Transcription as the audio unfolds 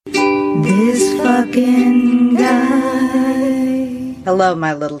This fucking guy. Hello,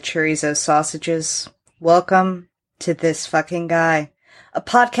 my little chorizo sausages. Welcome to This Fucking Guy, a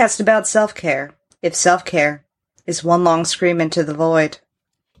podcast about self-care. If self-care is one long scream into the void.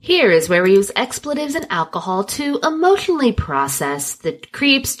 Here is where we use expletives and alcohol to emotionally process the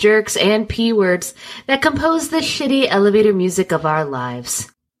creeps, jerks, and P-words that compose the shitty elevator music of our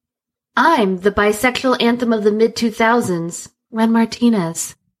lives. I'm the bisexual anthem of the mid-2000s, Ren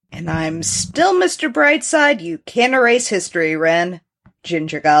Martinez. And I'm still Mr. Brightside. You can't erase history, Ren.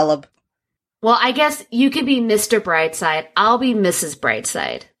 Ginger Golub. Well, I guess you can be Mr. Brightside. I'll be Mrs.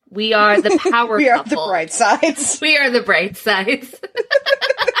 Brightside. We are the power we couple. are the Brightsides. We are the Brightsides.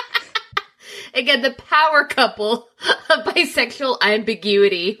 Again, the power couple of bisexual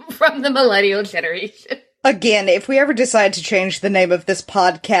ambiguity from the millennial generation. Again, if we ever decide to change the name of this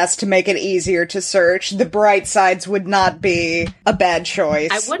podcast to make it easier to search, the Brightsides would not be a bad choice.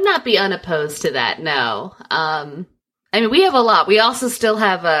 I would not be unopposed to that, no. I mean, we have a lot. We also still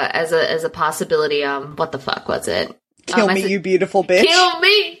have, as a possibility, what the fuck was it? Kill me, you beautiful bitch. Kill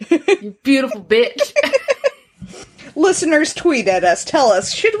me, you beautiful bitch. Listeners, tweet at us. Tell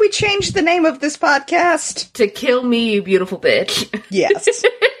us, should we change the name of this podcast? To Kill Me, You Beautiful Bitch. Yes.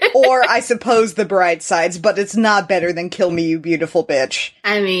 Or, I suppose, The Brightsides, but it's not better than Kill Me, You Beautiful Bitch.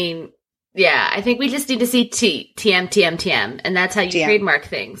 I mean, yeah, I think we just need to see TM, and that's how you trademark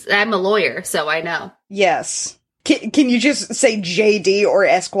things. I'm a lawyer, so I know. Yes. Can you just say JD or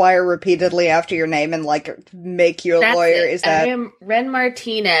Esquire repeatedly after your name and, make you a lawyer? It. Is that... I am Ren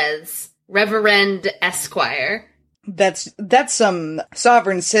Martinez, Reverend Esquire. That's some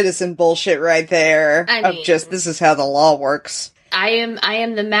sovereign citizen bullshit right there. This is how the law works. I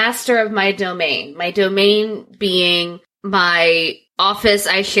am the master of my domain. My domain being my office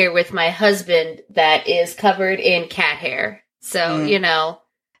I share with my husband that is covered in cat hair. So,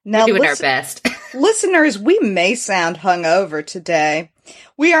 now, we're doing our best. Listeners, we may sound hungover today.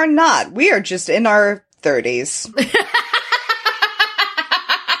 We are not. We are just in our 30s.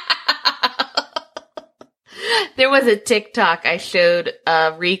 There was a TikTok I showed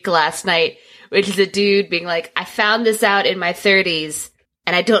Reek last night, which is a dude being like, I found this out in my 30s,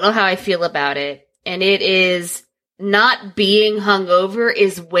 and I don't know how I feel about it. And it is, not being hungover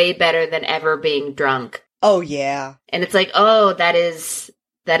is way better than ever being drunk. Oh, yeah. And it's like, oh, that is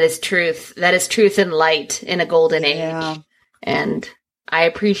truth. That is truth and light in a golden age. And I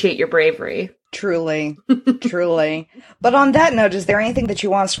appreciate your bravery. Truly. Truly. But on that note, is there anything that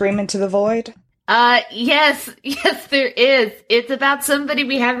you want to scream into the void? Yes, there is. It's about somebody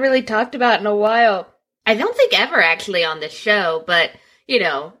we haven't really talked about in a while. I don't think ever actually on this show, but, in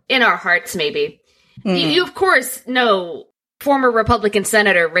our hearts maybe. You, of course, know former Republican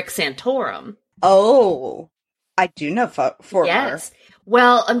Senator Rick Santorum. Oh, I do know former. Yes.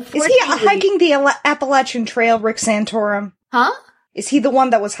 Well, unfortunately... Is he hiking the Appalachian Trail, Rick Santorum? Huh? Is he the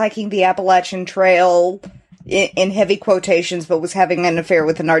one that was hiking the Appalachian Trail... in heavy quotations, but was having an affair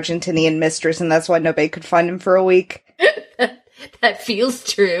with an Argentinian mistress, and that's why nobody could find him for a week? That feels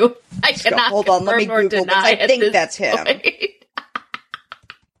true. I cannot hold on, let me Google this. I think that's him.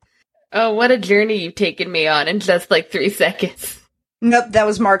 Oh, what a journey you've taken me on in just 3 seconds. Nope, that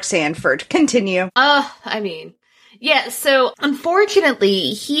was Mark Sanford. Continue. Yeah, so unfortunately,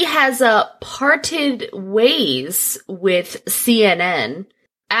 he has parted ways with CNN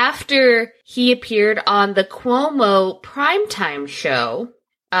after he appeared on the Cuomo primetime show,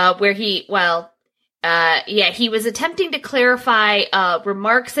 where he was attempting to clarify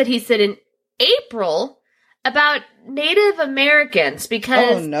remarks that he said in April about Native Americans,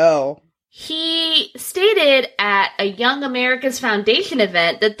 because he stated at a Young Americans Foundation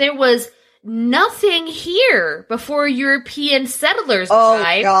event that there was nothing here before European settlers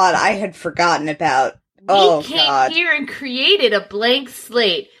arrived. Oh, God, I had forgotten about... We came here and created a blank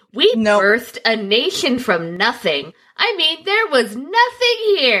slate. We birthed a nation from nothing. There was nothing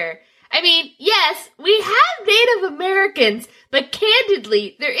here. Yes, we have Native Americans, but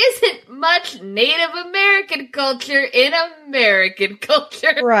candidly, there isn't much Native American culture in American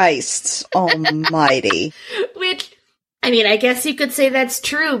culture. Christ almighty. Which, I guess you could say that's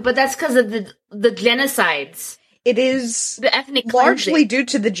true, but that's because of the genocides. It is the ethnic largely due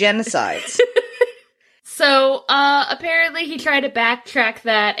to the genocides. So, apparently he tried to backtrack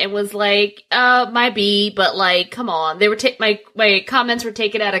that and was like, might be, but come on. They were my comments were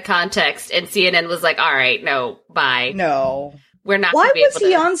taken out of context, and CNN was like, alright, no, bye. No. We're not Why gonna be was able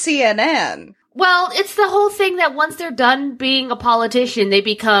he to. on CNN? Well, it's the whole thing that once they're done being a politician, they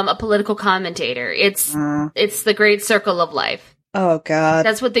become a political commentator. It's the great circle of life. Oh, God.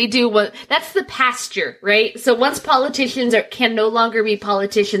 That's what they do. That's the pasture, right? So once politicians can no longer be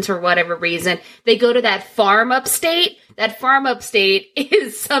politicians for whatever reason, they go to that farm upstate. That farm upstate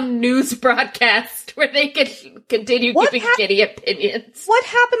is some news broadcast where they can continue giving shitty opinions. What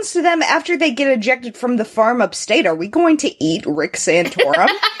happens to them after they get ejected from the farm upstate? Are we going to eat Rick Santorum?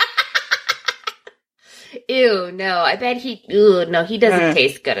 Ew, no. I bet he doesn't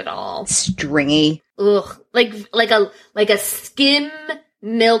taste good at all. Stringy. Ugh, like a skim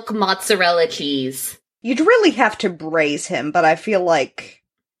milk mozzarella cheese. You'd really have to braise him, but I feel like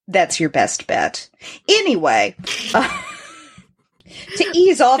that's your best bet. Anyway, to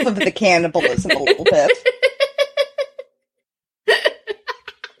ease off of the cannibalism a little bit.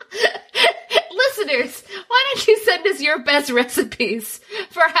 Listeners, why don't you send us your best recipes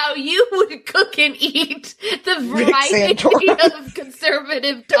for how you would cook and eat the variety of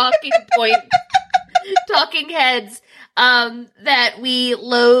conservative talking heads that we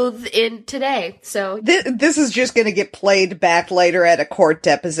loathe in today. So this is just going to get played back later at a court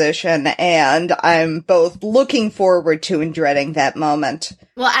deposition, and I'm both looking forward to and dreading that moment.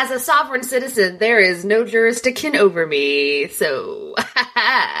 Well, as a sovereign citizen, there is no jurisdiction over me, so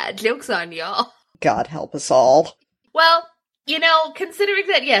joke's on y'all. God help us all. Well, considering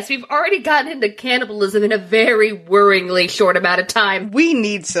that, yes, we've already gotten into cannibalism in a very worryingly short amount of time. We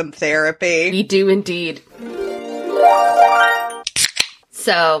need some therapy. We do indeed.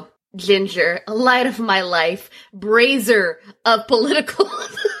 So, Ginger, light of my life, brazier of political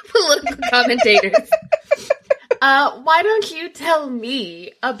commentators, why don't you tell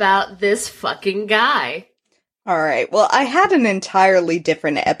me about this fucking guy? Alright, well, I had an entirely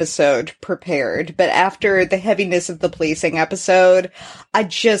different episode prepared, but after the heaviness of the policing episode, I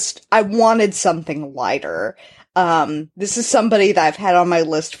wanted something lighter. This is somebody that I've had on my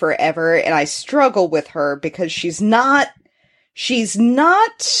list forever, and I struggle with her because I'm not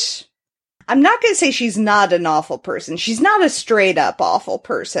gonna say she's not an awful person. She's not a straight up awful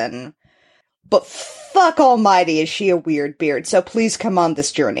person, but fuck almighty is she a weird beard, so please come on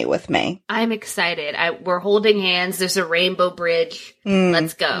this journey with me. I'm excited. We're holding hands, there's a rainbow bridge.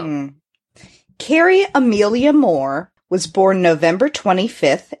 Let's go. Carrie Amelia Moore was born November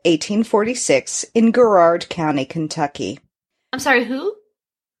 25th, 1846, in Girard County, Kentucky. I'm sorry, who?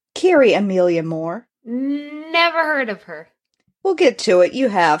 Carrie Amelia Moore. Never heard of her. We'll get to it. You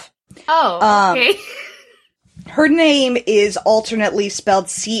have. Oh, okay. Her name is alternately spelled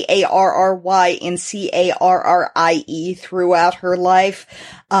Carry and Carrie throughout her life.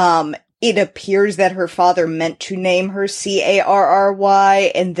 It appears that her father meant to name her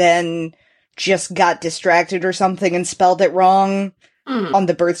Carry and then just got distracted or something and spelled it wrong on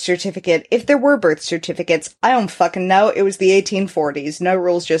the birth certificate. If there were birth certificates, I don't fucking know. It was the 1840s. No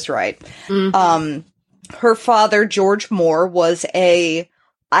rules, just right. Her father, George Moore, was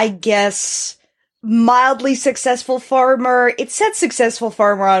I guess, mildly successful farmer. It said successful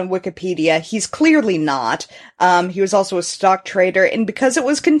farmer on Wikipedia. He's clearly not. He was also a stock trader, and because it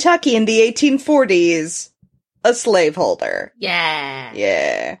was Kentucky in the 1840s, a slaveholder. Yeah.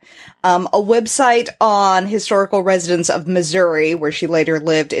 Yeah. A website on historical residents of Missouri, where she later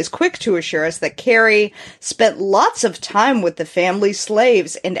lived, is quick to assure us that Carrie spent lots of time with the family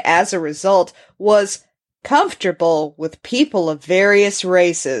slaves, and as a result, was comfortable with people of various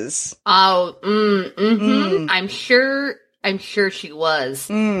races. Oh, I'm sure she was.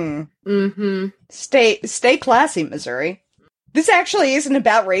 Stay classy, Missouri. This actually isn't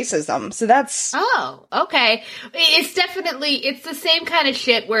about racism, so that's... Oh, okay. It's the same kind of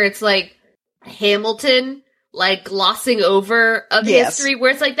shit where it's like Hamilton, like glossing over of history,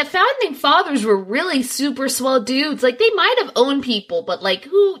 where it's like the founding fathers were really super swell dudes. Like they might have owned people, but like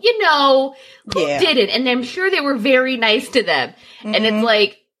who didn't? And I'm sure they were very nice to them. And it's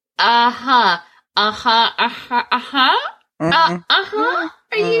like, Are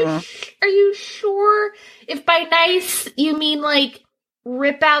you sure? If by nice you mean like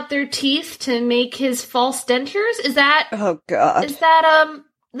rip out their teeth to make his false dentures? Is that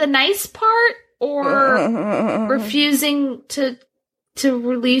the nice part, or refusing to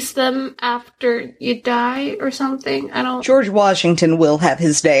release them after you die or something? I don't. George Washington will have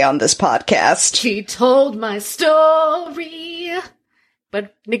his day on this podcast. She told my story,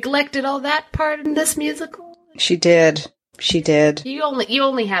 but neglected all that part in this musical. She did. You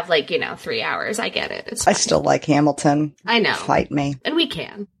only have 3 hours. I get it. It's fine. I still like Hamilton. I know. Fight me. And we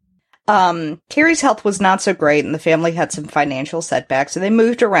can. Carrie's health was not so great, and the family had some financial setbacks, and they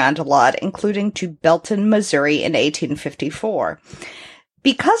moved around a lot, including to Belton, Missouri in 1854.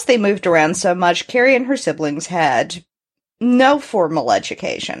 Because they moved around so much, Carrie and her siblings had no formal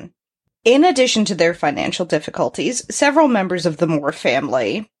education. In addition to their financial difficulties, several members of the Moore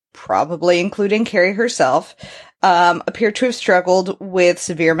family, probably including Carrie herself, appear to have struggled with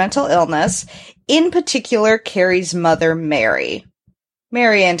severe mental illness, in particular Carrie's mother, Mary.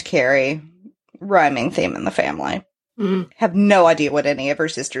 Mary and Carrie, rhyming theme in the family. Have no idea what any of her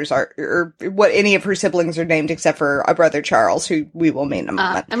sisters are, or what any of her siblings are named, except for a brother Charles, who we will meet in a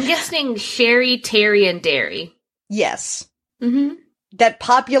moment. I'm guessing Sherry, Terry, and Derry. Yes. Mm-hmm. That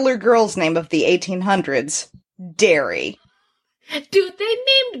popular girl's name of the 1800s, Derry. Dude, they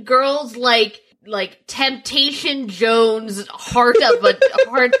named girls like Temptation Jones, Heart of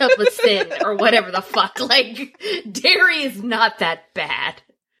a Sin, or whatever the fuck. Like, Derry is not that bad.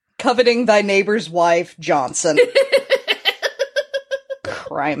 Coveting thy neighbor's wife, Johnson.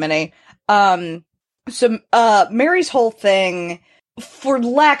 Criminy. So Mary's whole thing, for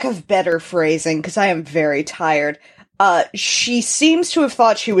lack of better phrasing, because I am very tired, she seems to have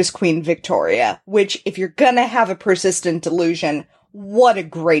thought she was Queen Victoria, which, if you're gonna have a persistent delusion, what a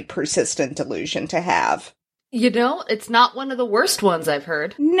great persistent delusion to have. You know, it's not one of the worst ones I've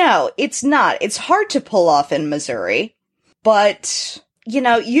heard. No, it's not. It's hard to pull off in Missouri, but, you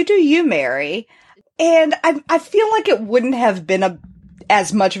know, you do you, Mary. And I feel like it wouldn't have been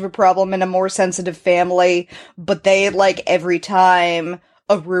as much of a problem in a more sensitive family, but they, like, every time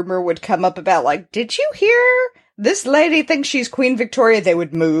a rumor would come up about, like, did you hear this lady thinks she's Queen Victoria, they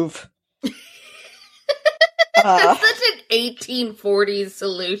would move. That's such an 1840s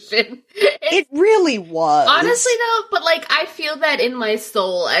solution. It really was. Honestly, though, but, like, I feel that in my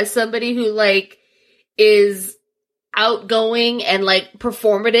soul as somebody who, like, is outgoing and, like,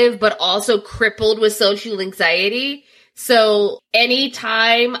 performative, but also crippled with social anxiety. So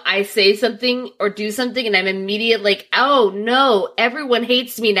anytime I say something or do something and I'm immediate like, oh no, everyone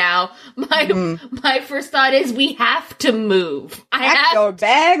hates me now, my first thought is we have to move. Pack your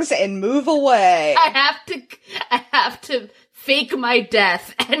bags and move away. I have to fake my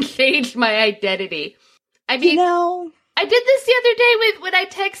death and change my identity. I mean, you know, I did this the other day when I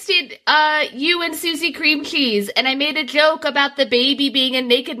texted you and Susie Cream Cheese, and I made a joke about the baby being a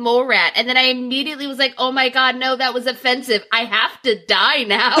naked mole rat, and then I immediately was like, oh my god, no, that was offensive. I have to die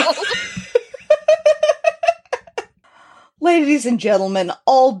now. Ladies and gentlemen,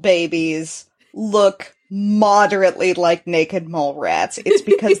 all babies look moderately like naked mole rats. It's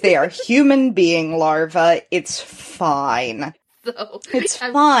because they are human being larvae. It's fine. So, it's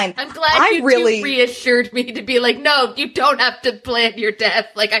fine. I'm glad you reassured me to be like, no, you don't have to plan your death.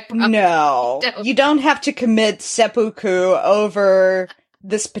 Like, I promise. No, you don't have to commit seppuku over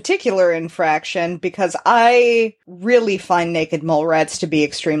this particular infraction, because I really find naked mole rats to be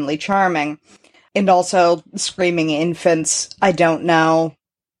extremely charming. And also, screaming infants, I don't know.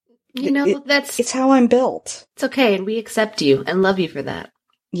 You know, it's how I'm built. It's okay, and we accept you and love you for that.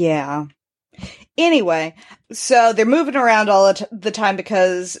 Yeah. Anyway, so they're moving around all the time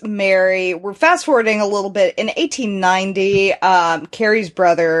because Mary, we're fast forwarding a little bit. In 1890, Carrie's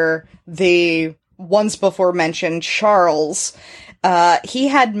brother, the once before mentioned Charles, he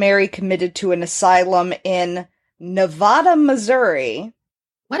had Mary committed to an asylum in Nevada, Missouri.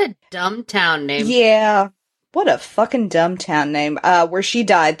 What a dumb town name. Yeah. What a fucking dumb town name. Where she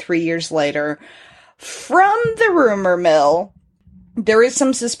died 3 years later. From the rumor mill, there is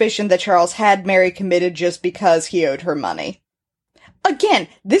some suspicion that Charles had Mary committed just because he owed her money. Again,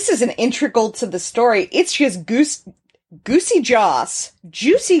 this isn't integral to the story. It's just Goosey Joss.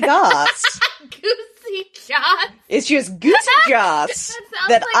 Juicy Goss. Goosey Joss? It's just Goosey Joss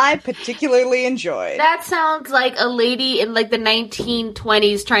that I particularly enjoyed. That sounds like a lady in, like, the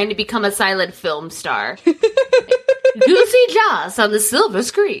 1920s trying to become a silent film star. Goosey Joss on the silver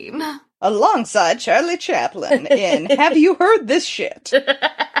screen. Alongside Charlie Chaplin in Have You Heard This Shit?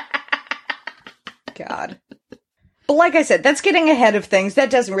 God. But like I said, that's getting ahead of things.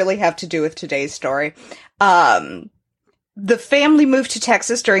 That doesn't really have to do with today's story. The family moved to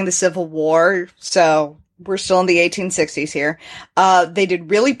Texas during the Civil War, so we're still in the 1860s here. They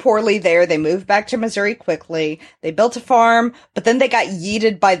did really poorly there. They moved back to Missouri quickly. They built a farm, but then they got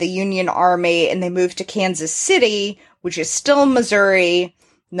yeeted by the Union Army, and they moved to Kansas City, which is still Missouri.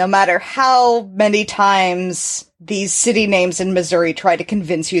 No matter how many times these city names in Missouri try to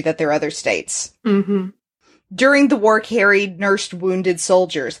convince you that they're other states. Mm-hmm. During the war, Carrie nursed wounded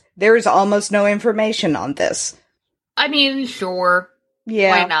soldiers. There is almost no information on this. I mean, sure.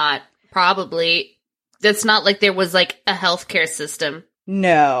 Yeah. Why not? Probably. It's not like there was, like, a healthcare system.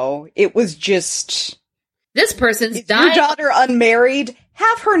 No. It was just... This person's Is dying. your daughter unmarried?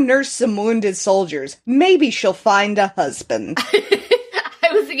 Have her nurse some wounded soldiers. Maybe she'll find a husband.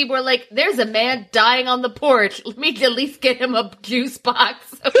 I was thinking more like, there's a man dying on the porch. Let me at least get him a juice box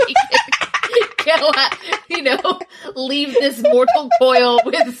so he can go out, leave this mortal coil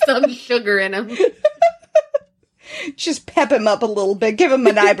with some sugar in him. Just pep him up a little bit, give him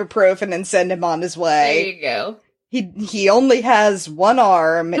an ibuprofen and send him on his way. There you go. He only has one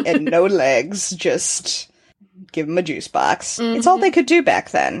arm and no legs, just give him a juice box. Mm-hmm. It's all they could do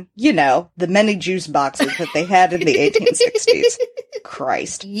back then. The many juice boxes that they had in the 1860s.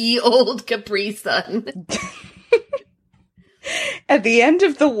 Christ. Ye old Capri Sun. At the end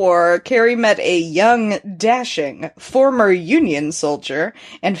of the war, Carrie met a young, dashing, former Union soldier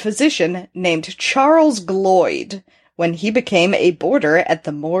and physician named Charles Gloyd when he became a boarder at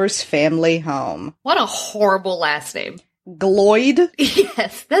the Moore's family home. What a horrible last name. Gloyd?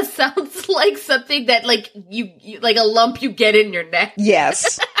 Yes, that sounds like something that, you like a lump you get in your neck.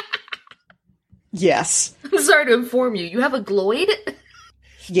 Yes. Yes. I'm sorry to inform you. You have a Gloyd?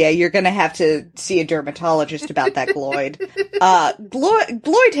 Yeah, you're gonna have to see a dermatologist about that, Gloyd.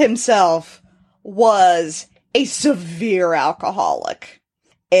 Gloyd himself was a severe alcoholic.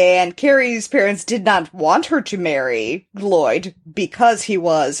 And Carrie's parents did not want her to marry Gloyd because he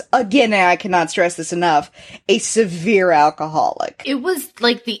was, again, and I cannot stress this enough, a severe alcoholic. It was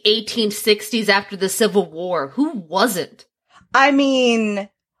like the 1860s after the Civil War. Who wasn't? I mean,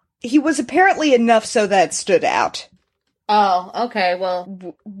 he was apparently enough so that stood out. Oh, okay,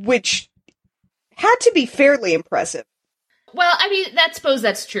 well. Which had to be fairly impressive. Well, I mean, I suppose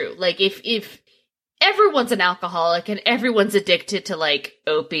that's true. Like, if everyone's an alcoholic and everyone's addicted to,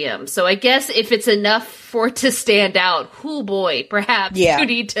 opium. So I guess if it's enough for it to stand out, oh boy, perhaps you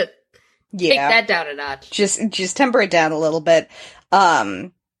need to take that down a notch. Just temper it down a little bit.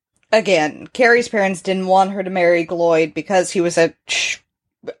 Again, Carrie's parents didn't want her to marry Gloyd because he was an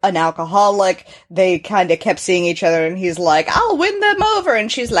alcoholic. They kind of kept seeing each other and he's like, I'll win them over.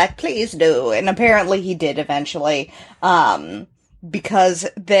 And she's like, please do. And apparently he did eventually. Because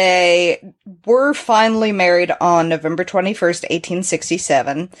they were finally married on November 21st,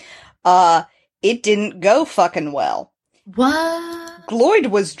 1867. It didn't go fucking well. What?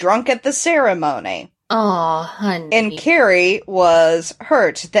 Gloyd was drunk at the ceremony. Oh, honey. And Carrie was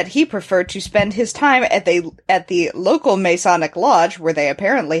hurt that he preferred to spend his time at the local Masonic lodge, where they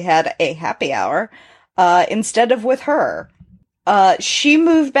apparently had a happy hour, instead of with her. She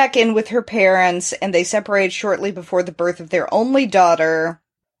moved back in with her parents, and they separated shortly before the birth of their only daughter,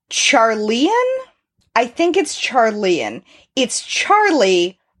 Charlean? I think it's Charlean. It's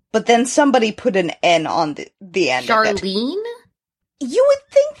Charlie, but then somebody put an N on the end of it. Charlene? You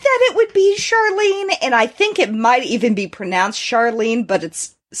would think that it would be Charlene, and I think it might even be pronounced Charlene, but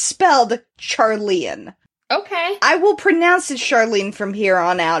it's spelled Charlean. Okay. I will pronounce it Charlene from here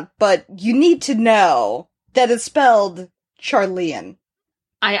on out, but you need to know that it's spelled Charlean.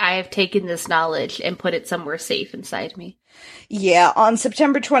 I have taken this knowledge and put it somewhere safe inside me. Yeah, on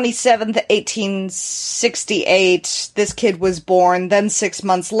September 27th, 1868, this kid was born. Then 6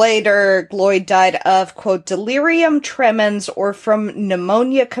 months later, Gloyd died of, quote, delirium tremens or from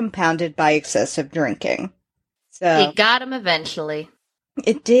pneumonia compounded by excessive drinking. So it got him eventually.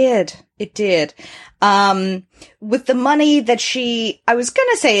 It did. It did. With the money that I was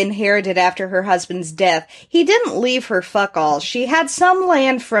gonna say inherited after her husband's death, he didn't leave her fuck all. She had some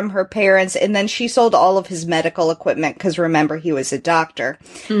land from her parents, and then she sold all of his medical equipment, because remember, he was a doctor.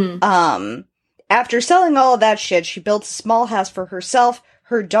 After selling all of that shit, she built a small house for herself,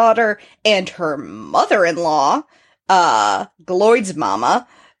 her daughter, and her mother-in-law, Gloyd's mama,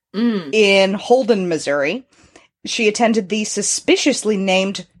 in Holden, Missouri. She attended the suspiciously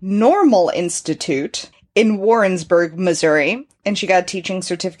named Normal Institute in Warrensburg, Missouri, and she got a teaching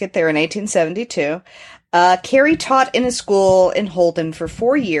certificate there in 1872. Carrie taught in a school in Holden for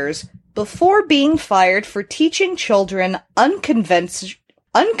 4 years before being fired for teaching children unconventional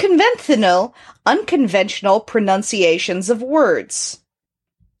pronunciations of words.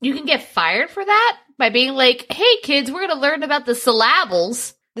 You can get fired for that? By being like, hey kids, we're going to learn about the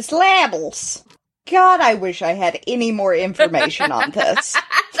syllables. The syllables. God, I wish I had any more information on this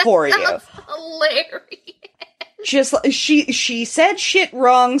for you. Hilarious. Just she said shit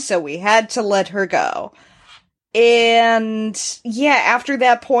wrong, so we had to let her go. And yeah, after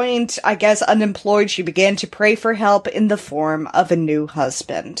that point, I guess unemployed, she began to pray for help in the form of a new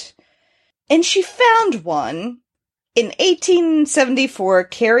husband. And she found one. In 1874,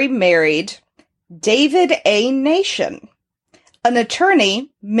 Carrie married David A. Nation, an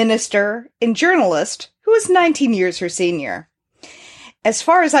attorney, minister, and journalist who was 19 years her senior. As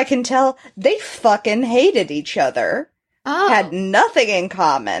far as I can tell, they fucking hated each other, had nothing in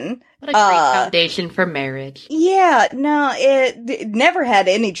common, What a great foundation for marriage. Yeah, no, it never had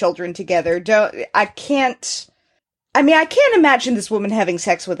any children together. I can't imagine this woman having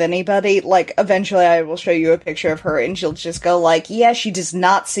sex with anybody. Like, eventually I will show you a picture of her and she'll just go like, yeah, she does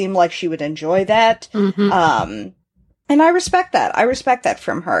not seem like she would enjoy that. Mm-hmm. And I respect that. I respect that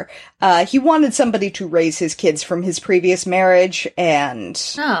from her. He wanted somebody to raise his kids from his previous marriage, and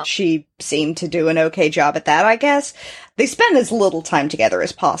she seemed to do an okay job at that, I guess. They spent as little time together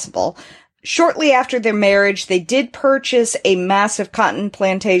as possible. Shortly after their marriage, they did purchase a massive cotton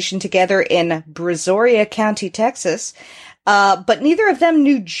plantation together in Brazoria County, Texas. But neither of them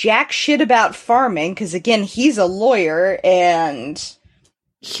knew jack shit about farming, because again, he's a lawyer, and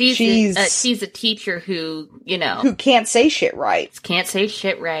she's a teacher who, who can't say shit right. Can't say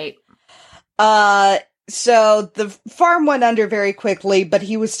shit right. So the farm went under very quickly, but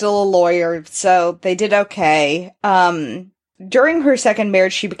he was still a lawyer, so they did okay. During her second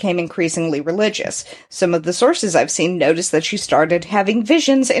marriage, she became increasingly religious. Some of the sources I've seen notice that she started having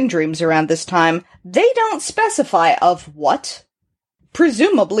visions and dreams around this time. They don't specify of what.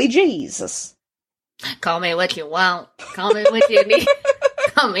 Presumably Jesus. Call me what you want. Call me what you need.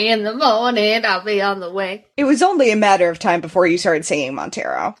 Call me in the morning. I'll be on the way. It was only a matter of time before you started singing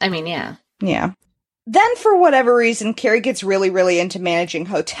Montero. I mean, yeah. Yeah. Then, for whatever reason, Carrie gets really, really into managing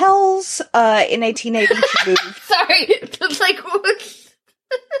hotels. In 1880, she moved. Sorry, it's like,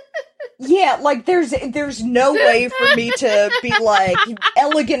 yeah, like there's no way for me to be like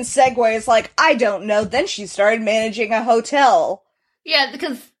elegant segues. Like, I don't know. Then she started managing a hotel. Yeah,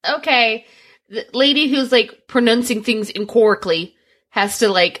 because the lady who's like pronouncing things incorrectly has to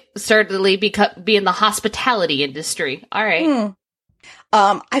like certainly be in the hospitality industry. All right.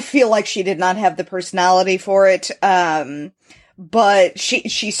 I feel like she did not have the personality for it, but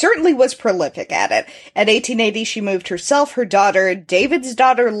she certainly was prolific at it. At 1880, she moved herself, her daughter, David's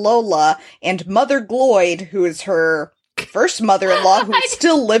daughter Lola, and Mother Gloyd, who is her first mother-in-law, who is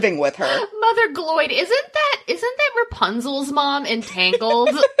still living with her. Mother Gloyd, isn't that Rapunzel's mom in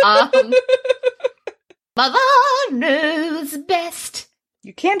Tangled? Mother knows best.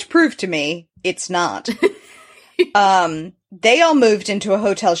 You can't prove to me it's not. They all moved into a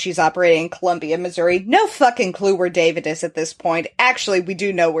hotel she's operating in Columbia, Missouri. No fucking clue where David is at this point. Actually, we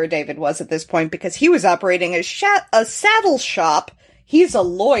do know where David was at this point because he was operating a saddle shop. He's a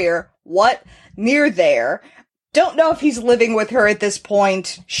lawyer. What? Near there. Don't know if he's living with her at this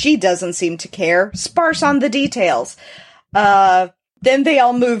point. She doesn't seem to care. Sparse on the details. Then they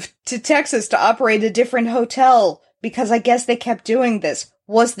all moved to Texas to operate a different hotel because I guess they kept doing this.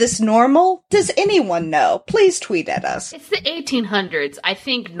 Was this normal? Does anyone know? Please tweet at us. It's the 1800s. I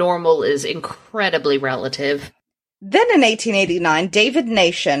think normal is incredibly relative. Then in 1889, David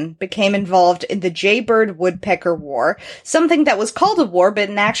Nation became involved in the Jaybird Woodpecker War, something that was called a war, but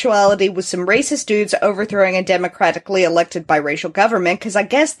in actuality was some racist dudes overthrowing a democratically elected biracial government, because I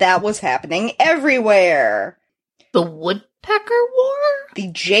guess that was happening everywhere. The Woodpecker War? The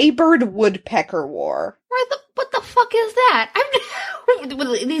Jaybird Woodpecker War. What the fuck is that?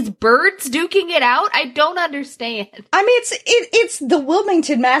 These birds duking it out? I don't understand. I mean, it's the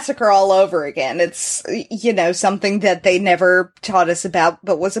Wilmington Massacre all over again. It's, something that they never taught us about,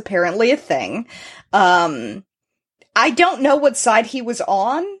 but was apparently a thing. I don't know what side he was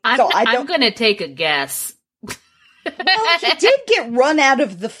on. I'm gonna take a guess. Well, he did get run out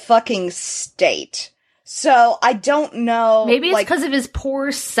of the fucking state. So, I don't know. Maybe it's because of his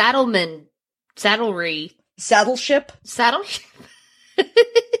poor saddlery. Saddleship?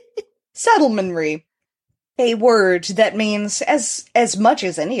 Settlemanry. A word that means as much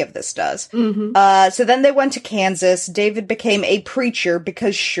as any of this does. Mm-hmm. So then they went to Kansas. David became a preacher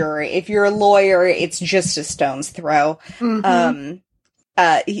because sure, if you're a lawyer, it's just a stone's throw. Mm-hmm.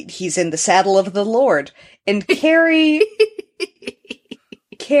 He's in the saddle of the Lord. And Carrie,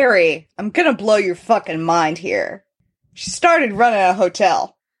 I'm gonna blow your fucking mind here. She started running a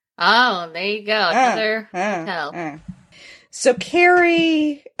hotel. Oh, there you go. Another hotel. So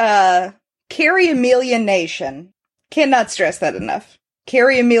Carrie Amelia Nation. Cannot stress that enough.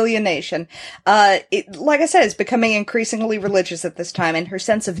 Carrie Amelia Nation. Like I said, is becoming increasingly religious at this time, and her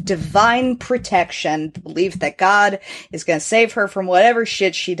sense of divine protection, the belief that God is going to save her from whatever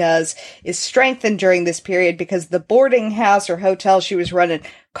shit she does, is strengthened during this period because the boarding house or hotel she was running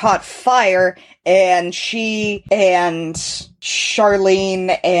caught fire, and she and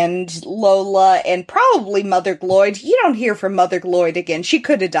Charlene and Lola and probably Mother Gloyd. You don't hear from Mother Gloyd again. She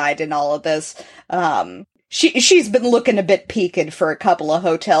could have died in all of this. She's been looking a bit peaked for a couple of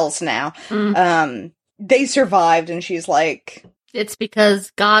hotels now. Mm. They survived, and she's like, it's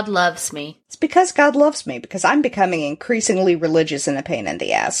because God loves me. It's because God loves me, because I'm becoming increasingly religious and a pain in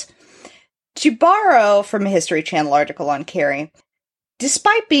the ass. To borrow from a History Channel article on Carrie,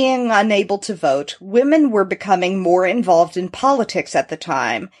 despite being unable to vote, women were becoming more involved in politics at the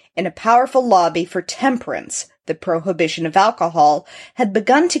time, and a powerful lobby for temperance, the prohibition of alcohol, had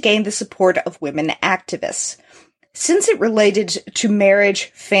begun to gain the support of women activists. Since it related to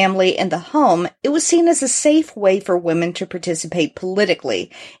marriage, family, and the home, it was seen as a safe way for women to participate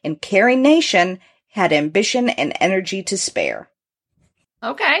politically, and Carrie Nation had ambition and energy to spare.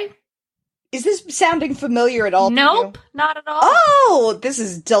 Okay. Is this sounding familiar at all? Nope, not at all. Oh, this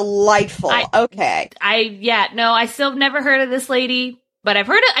is delightful. Okay. I still never heard of this lady, but I've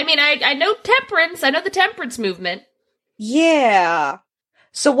heard of, I know temperance. I know the temperance movement. Yeah.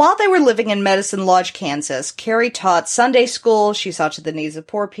 So while they were living in Medicine Lodge, Kansas, Carrie taught Sunday school. She saw to the needs of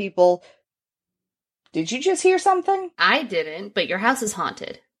poor people. Did you just hear something? I didn't, but your house is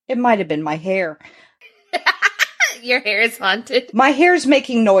haunted. It might have been my hair. Your hair is haunted. My hair's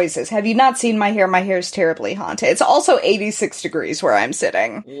making noises. Have you not seen my hair? My hair is terribly haunted. It's also 86 degrees where I'm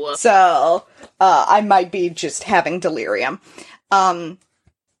sitting. Whoa. So, I might be just having delirium. Uno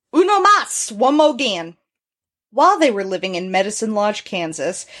mas! One more again. While they were living in Medicine Lodge,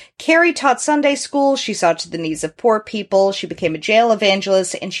 Kansas, Carrie taught Sunday school, she saw to the needs of poor people, she became a jail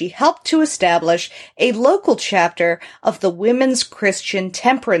evangelist, and she helped to establish a local chapter of the Women's Christian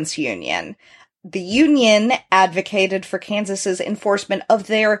Temperance Union. The union advocated for Kansas's enforcement of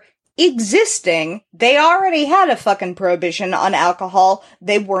their they already had a fucking prohibition on alcohol,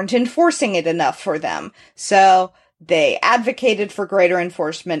 they weren't enforcing it enough for them. So, they advocated for greater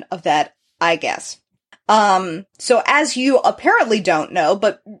enforcement of that, I guess. So as you apparently don't know,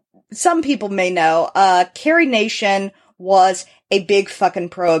 but some people may know, Carrie Nation was a big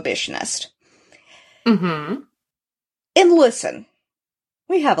fucking prohibitionist. Mm-hmm. And listen,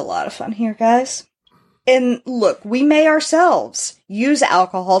 we have a lot of fun here, guys. And look, we may ourselves use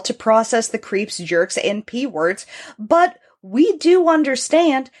alcohol to process the creeps, jerks, and P-words, but we do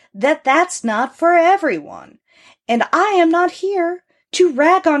understand that that's not for everyone. And I am not here to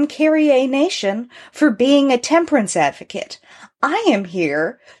rag on Carrie A. Nation for being a temperance advocate. I am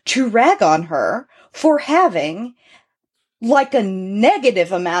here to rag on her for having, like, a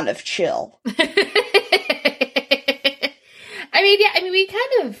negative amount of chill. We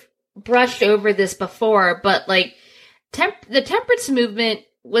kind of brushed over this before, but, like, the temperance movement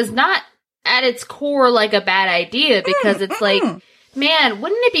was not at its core, like, a bad idea, because it's like, man,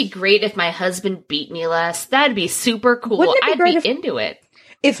 wouldn't it be great if my husband beat me less? That'd be super cool. I'd be into it.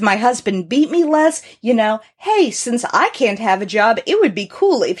 If my husband beat me less, hey, since I can't have a job, it would be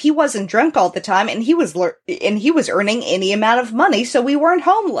cool if he wasn't drunk all the time and he was earning any amount of money, so we weren't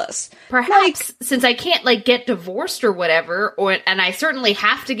homeless. Perhaps, since I can't, get divorced or whatever, and I certainly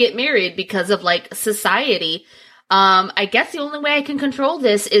have to get married because of, society, I guess the only way I can control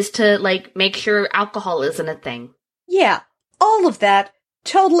this is to, make sure alcohol isn't a thing. Yeah, all of that,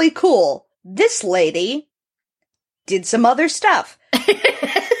 totally cool. This lady did some other stuff.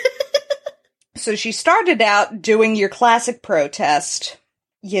 So she started out doing your classic protest,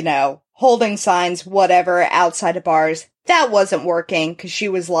 holding signs, whatever, outside of bars. That wasn't working, because she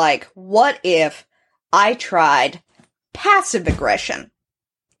was like, what if I tried passive aggression?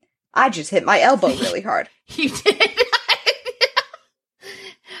 I just hit my elbow really hard. You did?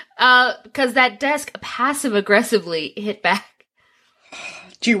 Because that desk passive-aggressively hit back.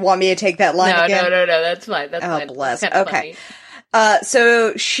 Do you want me to take that line again? No, that's fine. That's fine. Oh, bless. Okay. Funny.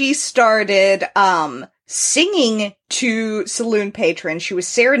 So she started, singing to saloon patrons. She was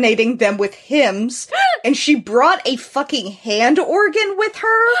serenading them with hymns, and she brought a fucking hand organ with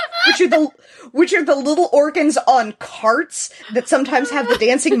her, which are the little organs on carts that sometimes have the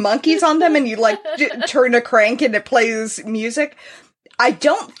dancing monkeys on them, and you, turn a crank and it plays music. I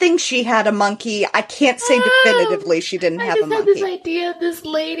don't think she had a monkey. I can't say definitively she didn't have a monkey. I just had this idea of this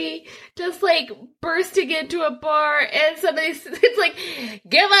lady just, bursting into a bar, and suddenly it's like,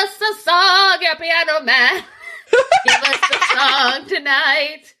 give us a song, your piano man. Give us a song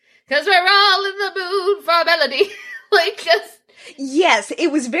tonight, because we're all in the mood for melody. Yes,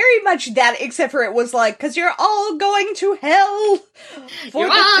 it was very much that, except for it was because you're all going to hell for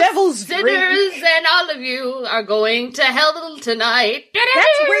the devil's sinners, drink. And all of you are going to hell tonight.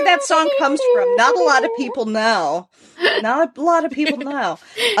 That's where that song comes from. Not a lot of people know.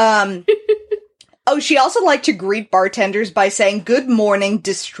 Oh, she also liked to greet bartenders by saying, "Good morning,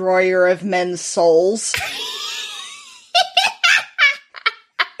 destroyer of men's souls."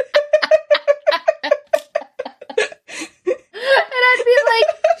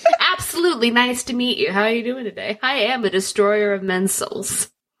 Absolutely nice to meet you. How are you doing today? I am a destroyer of men's souls.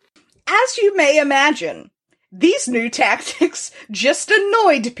 As you may imagine, these new tactics just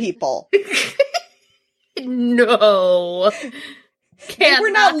annoyed people. No. They were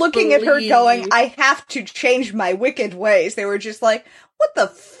not looking at her going, I have to change my wicked ways. They were just like, what the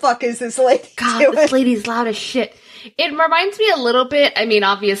fuck is this lady doing? This lady's loud as shit. It reminds me a little bit, I mean,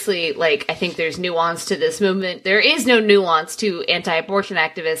 obviously, like, I think there's nuance to this movement. There is no nuance to anti-abortion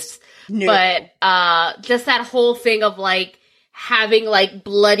activists. No. But, just that whole thing of, like, having, like,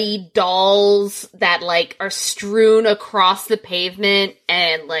 bloody dolls that, like, are strewn across the pavement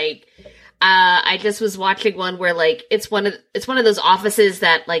and, like, I just was watching one where, like, it's one of those offices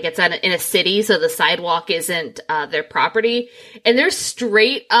that, like, it's in a city, so the sidewalk isn't, their property. And they're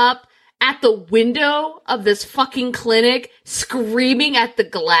straight up at the window of this fucking clinic screaming at the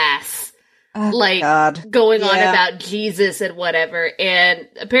glass. Going on about Jesus and whatever. And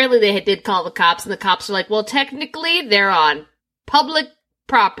apparently they did call the cops, and the cops are like, well, technically they're on public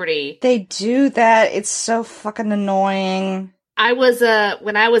property. They do that. It's so fucking annoying. I was,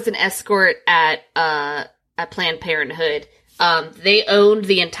 when I was an escort at Planned Parenthood, they owned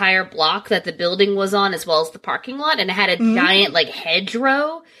the entire block that the building was on, as well as the parking lot, and it had a giant, like,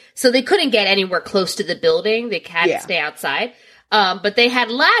 hedgerow, so they couldn't get anywhere close to the building. They had to stay outside. But they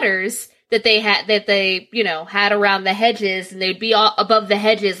had ladders that they had around the hedges, and they'd be all above the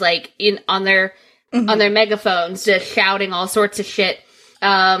hedges, like, on their megaphones, just shouting all sorts of shit.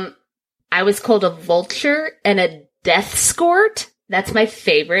 I was called a vulture and a death escort. That's my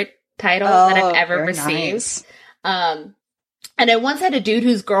favorite title that I've ever received. Nice. And I once had a dude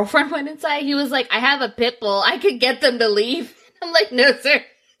whose girlfriend went inside. He was like, I have a pit bull. I could get them to leave. I'm like, no, sir.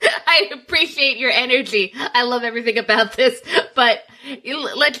 I appreciate your energy. I love everything about this. But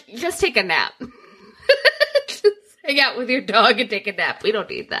let's just take a nap. Just hang out with your dog and take a nap. We don't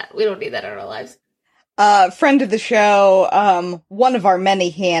need that. We don't need that in our lives. Friend of the show, one of our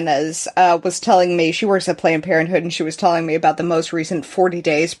many Hannahs, was telling me, she works at Planned Parenthood, and she was telling me about the most recent 40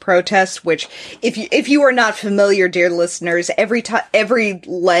 Days protest, which, if you are not familiar, dear listeners, every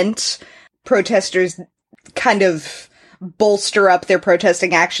Lent, protesters kind of bolster up their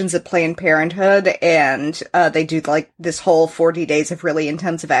protesting actions at Planned Parenthood, and, they do, like, this whole 40 days of really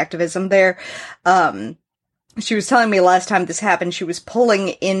intensive activism there. She was telling me last time this happened, she was pulling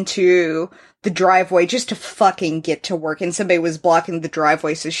into the driveway just to fucking get to work, and somebody was blocking the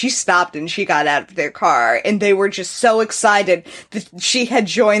driveway, so she stopped and she got out of their car, and they were just so excited that she had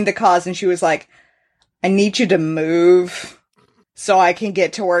joined the cause, and she was like, I need you to move so I can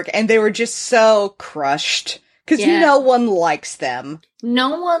get to work, and they were just so crushed, because no one likes them.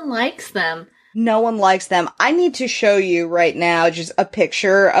 No one likes them. No one likes them. I need to show you right now just a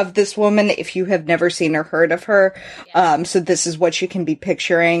picture of this woman if you have never seen or heard of her. Yeah. So this is what you can be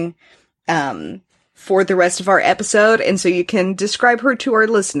picturing for the rest of our episode, and so you can describe her to our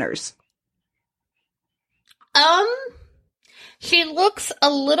listeners. She looks a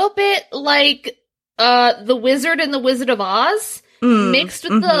little bit like the Wizard and the Wizard of Oz, mixed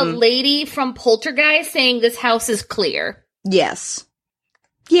with the lady from Poltergeist saying this house is clear. Yes.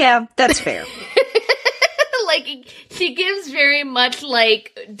 Yeah, that's fair. Like, she gives very much,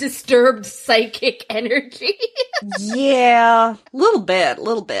 like, disturbed psychic energy. Yeah, little bit. She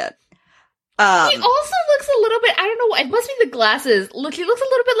also looks a little bit, I don't know, it must be the glasses. Look, she looks a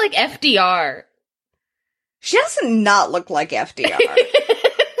little bit like FDR. She doesn't not look like FDR.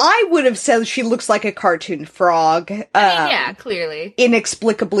 I would have said she looks like a cartoon frog. Yeah, clearly.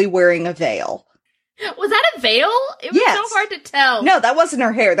 Inexplicably wearing a veil. Was that a veil? It was so hard to tell. No, that wasn't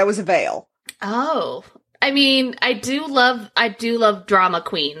her hair. That was a veil. Oh. I mean, I do love drama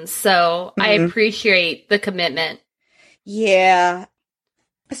queens, so I appreciate the commitment. Yeah.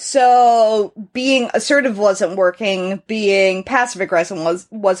 So, being assertive wasn't working, being passive-aggressive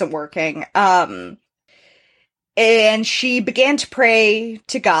wasn't working. And she began to pray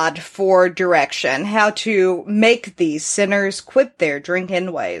to God for direction, how to make these sinners quit their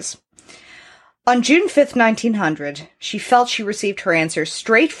drinking ways. On June 5th, 1900, she felt she received her answer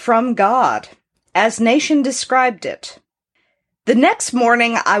straight from God, as Nation described it. The next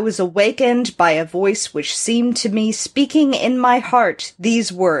morning I was awakened by a voice which seemed to me speaking in my heart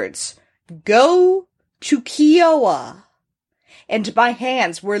these words, Go to Kiowa. And my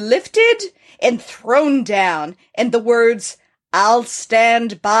hands were lifted and thrown down, and the words, I'll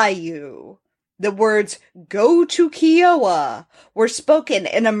stand by you. The words, Go to Kiowa, were spoken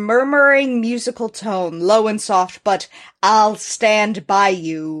in a murmuring musical tone, low and soft, but I'll stand by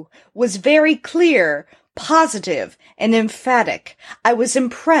you was very clear, positive, and emphatic. I was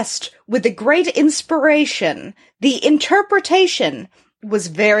impressed with a great inspiration. The interpretation was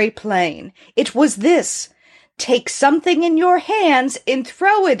very plain. It was this. take something in your hands and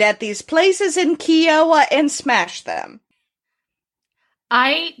throw it at these places in Kiowa and smash them.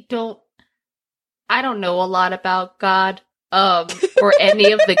 I don't know a lot about God, or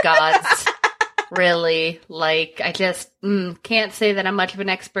any of the gods, really. Like, I just can't say that I'm much of an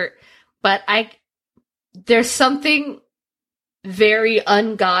expert, but there's something very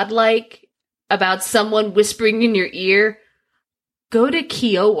ungodlike about someone whispering in your ear, go to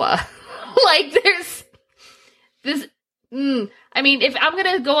Kiowa. Like, there's this, I mean, if I'm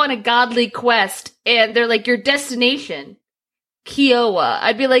gonna go on a godly quest, and they're like, your destination, Kiowa,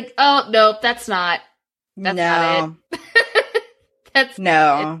 I'd be like, oh, no, that's not it. That's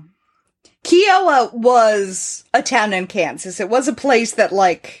no. Kiowa was a town in Kansas. It was a place that,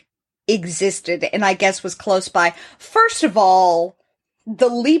 like, existed, and I guess was close by. First of all, the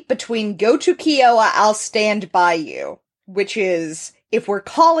leap between go to Kiowa, I'll stand by you, which is, if we're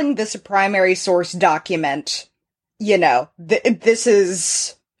calling this a primary source document, you know, this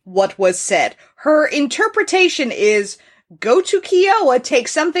is what was said. Her interpretation is, go to Kiowa, take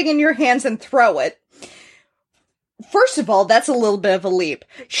something in your hands and throw it. First of all, that's a little bit of a leap.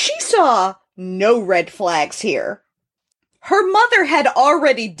 She saw no red flags here. Her mother had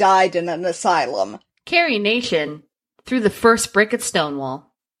already died in an asylum. Carrie Nation threw the first brick at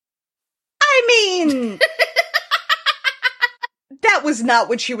Stonewall. I mean... that was not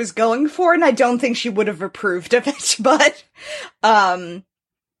what she was going for, and I don't think she would have approved of it, but, I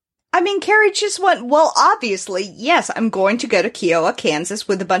mean, Carrie just went, well, obviously, yes, I'm going to go to Kiowa, Kansas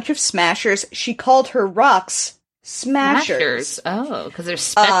with a bunch of smashers. She called her rocks smashers. Oh, because they're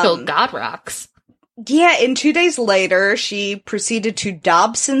special god rocks. Yeah, and 2 days later, she proceeded to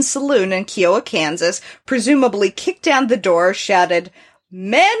Dobson's Saloon in Kiowa, Kansas, presumably kicked down the door, shouted,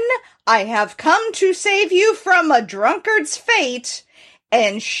 "Men, I have come to save you from a drunkard's fate,"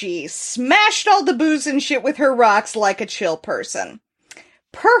 and she smashed all the booze and shit with her rocks like a chill person.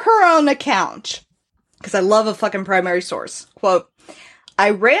 Per her own account, because I love a fucking primary source, quote, "I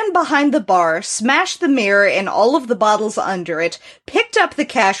ran behind the bar, smashed the mirror and all of the bottles under it, picked up the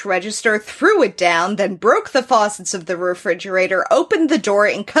cash register, threw it down, then broke the faucets of the refrigerator, opened the door,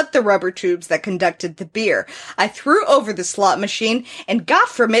 and cut the rubber tubes that conducted the beer. I threw over the slot machine and got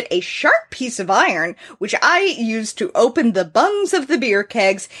from it a sharp piece of iron, which I used to open the bungs of the beer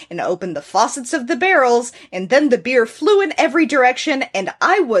kegs and open the faucets of the barrels, and then the beer flew in every direction, and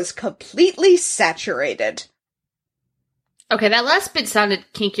I was completely saturated." Okay, that last bit sounded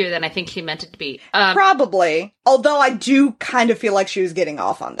kinkier than I think she meant it to be. Probably. Although I do kind of feel like she was getting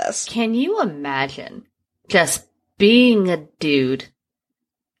off on this. Can you imagine just being a dude?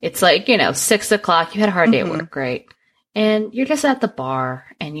 It's like, 6 o'clock, you had a hard day at work, right? And you're just at the bar,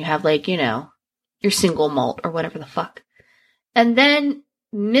 and you have, like, your single malt or whatever the fuck. And then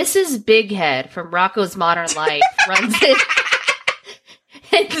Mrs. Bighead from Rocko's Modern Life runs in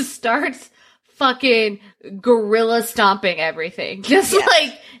and starts fucking gorilla stomping everything. Just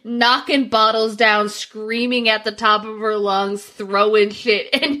like knocking bottles down, screaming at the top of her lungs, throwing shit.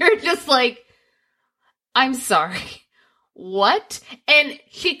 And you're just like, I'm sorry. What? And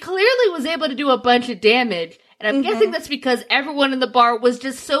she clearly was able to do a bunch of damage. And I'm guessing that's because everyone in the bar was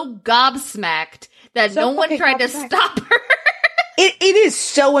just so gobsmacked that no one tried to stop her. It is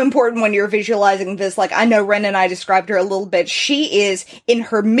so important when you're visualizing this. Like, I know Ren and I described her a little bit. She is in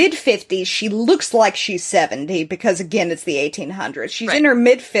her mid-50s. She looks like she's 70 because, again, it's the 1800s. She's in her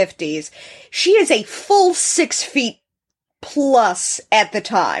mid-50s. She is a full 6 feet plus at the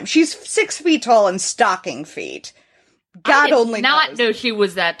time. She's 6 feet tall and stocking feet. God only knows. I did not know she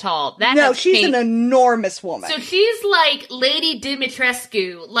was that tall. She's an enormous woman. So she's like Lady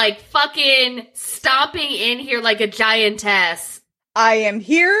Dimitrescu, like fucking stomping in here like a giantess. I am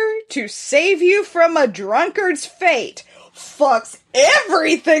here to save you from a drunkard's fate. Fucks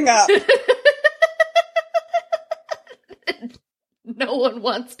everything up. No one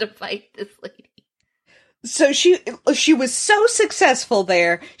wants to fight this lady. So she was so successful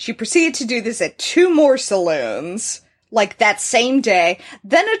there, she proceeded to do this at 2 more saloons, like that same day.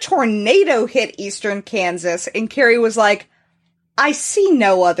 Then a tornado hit eastern Kansas, and Carrie was like, I see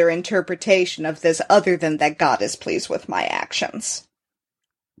no other interpretation of this other than that God is pleased with my actions.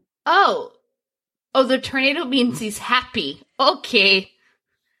 Oh, the tornado means he's happy. Okay.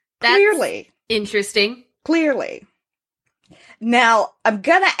 That's clearly interesting. Clearly. Now, I'm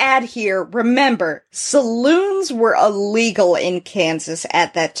gonna add here, remember, saloons were illegal in Kansas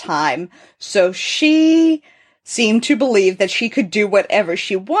at that time, so she seemed to believe that she could do whatever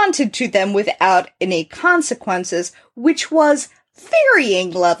she wanted to them without any consequences, which was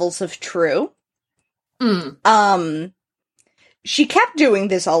varying levels of true. She kept doing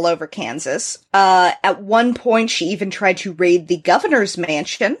this all over Kansas. At one point, she even tried to raid the governor's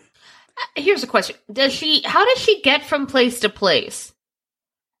mansion. Here's a question. How does she get from place to place?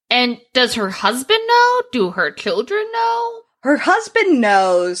 And does her husband know? Do her children know? Her husband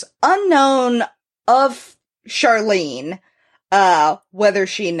knows, unknown of Charlene, whether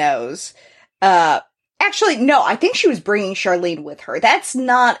she knows. Actually, no, I think she was bringing Charlene with her. That's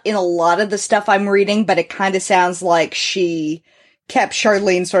not in a lot of the stuff I'm reading, but it kind of sounds like she kept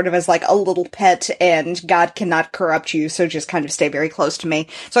Charlene sort of as like a little pet, and God cannot corrupt you, so just kind of stay very close to me.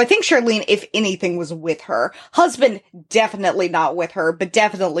 So I think Charlene, if anything, was with her. Husband, definitely not with her, but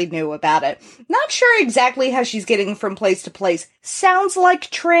definitely knew about it. Not sure exactly how she's getting from place to place. Sounds like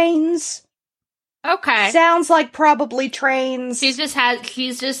trains. Okay. Sounds like probably trains. She's just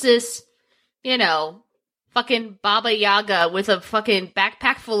this, fucking Baba Yaga with a fucking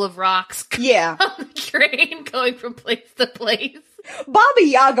backpack full of rocks. Yeah. On the train going from place to place. Baba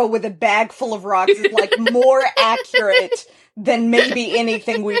Yaga with a bag full of rocks is, like, more accurate than maybe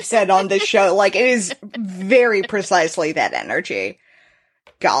anything we've said on this show. Like, it is very precisely that energy.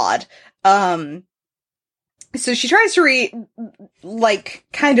 God. So she tries to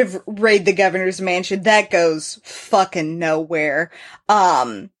kind of raid the governor's mansion. That goes fucking nowhere.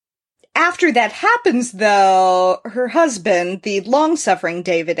 After that happens, though, her husband, the long-suffering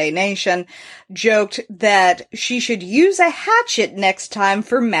David A. Nation, joked that she should use a hatchet next time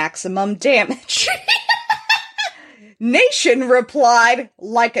for maximum damage. Nation replied,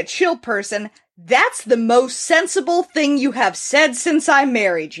 like a chill person, "That's the most sensible thing you have said since I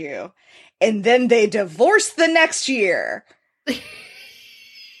married you." And then they divorced the next year.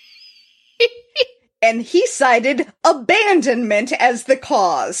 And he cited abandonment as the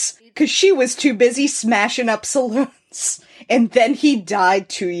cause, because she was too busy smashing up saloons. And then he died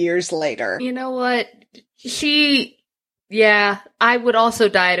 2 years later. You know what? I would also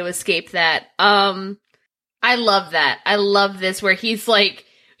die to escape that. I love that. I love this, where he's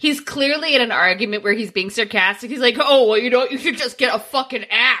clearly in an argument where he's being sarcastic. He's like, "Oh, well, you should just get a fucking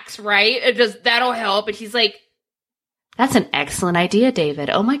axe, right? That'll help." And he's like, "That's an excellent idea, David.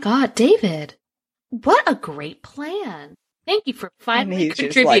 Oh my God, David. What a great plan. Thank you for finally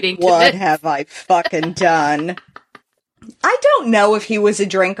contributing to this." What have I fucking done? I don't know if he was a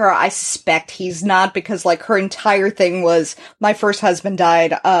drinker. I suspect he's not, because, her entire thing was, "My first husband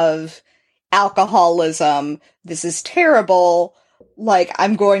died of alcoholism. This is terrible.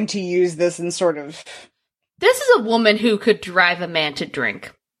 I'm going to use this and sort of..." This is a woman who could drive a man to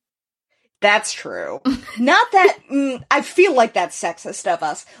drink. That's true. Not that... I feel like that's sexist of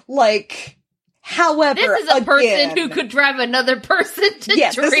us. However, this is a person who could drive another person to drink.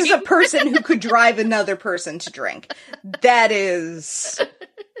 Yes, this is a person who could drive another person to drink. That is...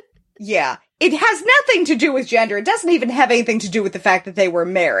 Yeah. It has nothing to do with gender. It doesn't even have anything to do with the fact that they were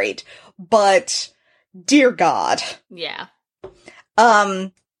married. But, dear God. Yeah.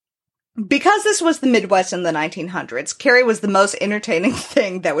 Because this was the Midwest in the 1900s, Carrie was the most entertaining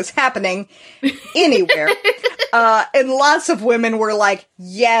thing that was happening anywhere. And lots of women were like,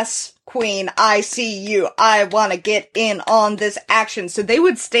 "Yes, Queen, I see you. I want to get in on this action." So they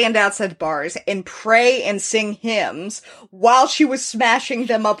would stand outside bars and pray and sing hymns while she was smashing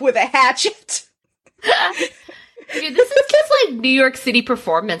them up with a hatchet. Dude, this is just like New York City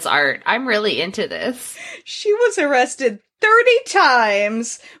performance art. I'm really into this. She was arrested 30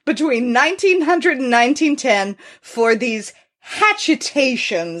 times between 1900 and 1910 for these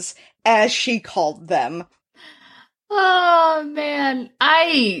hatchetations, as she called them. Oh man,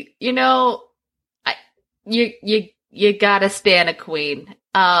 you gotta stand a queen.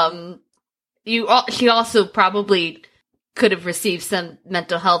 She also probably could have received some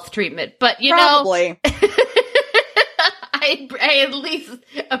mental health treatment, but probably. I at least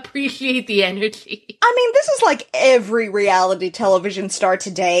appreciate the energy. I mean, this is like every reality television star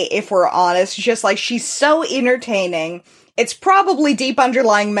today, if we're honest. Just she's so entertaining. It's probably deep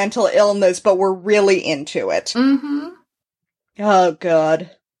underlying mental illness, but we're really into it. Mm-hmm. Oh,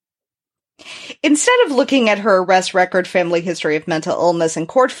 God. Instead of looking at her arrest record, family history of mental illness, and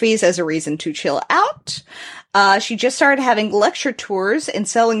court fees as a reason to chill out, she just started having lecture tours and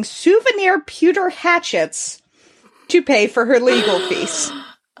selling souvenir pewter hatchets to pay for her legal fees.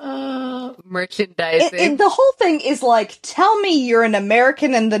 Merchandising. The whole thing is tell me you're an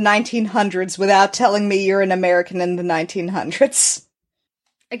American in the 1900s without telling me you're an American in the 1900s.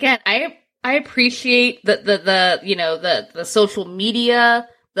 Again, I appreciate the social media,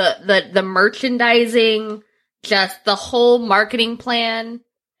 the merchandising, just the whole marketing plan.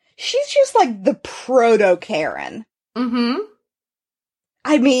 She's just the proto Karen. Mm-hmm.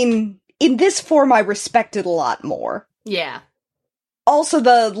 I mean, in this form, I respect it a lot more. Yeah. Also,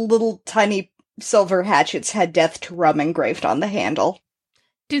 the little tiny silver hatchets had Death to Rum engraved on the handle.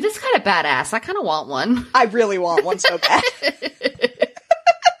 Dude, this kind of badass. I kind of want one. I really want one so bad.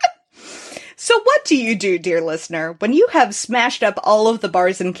 So what do you do, dear listener, when you have smashed up all of the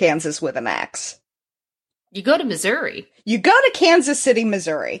bars in Kansas with an axe? You go to Missouri. You go to Kansas City,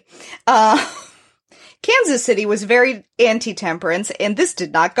 Missouri. Kansas City was very anti-temperance, and this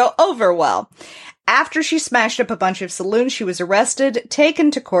did not go over well. After she smashed up a bunch of saloons, she was arrested,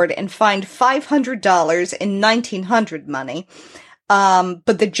 taken to court, and fined $500 in 1900 money.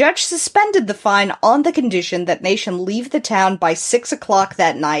 But the judge suspended the fine on the condition that Nation leave the town by 6 o'clock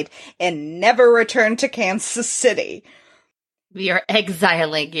that night and never return to Kansas City. We are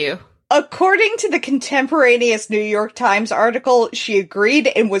exiling you. According to the contemporaneous New York Times article, she agreed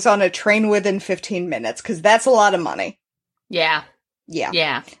and was on a train within 15 minutes, because that's a lot of money. Yeah. Yeah.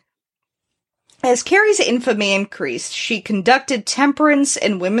 Yeah. As Carrie's infamy increased, she conducted temperance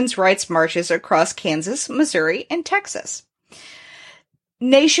and women's rights marches across Kansas, Missouri, and Texas.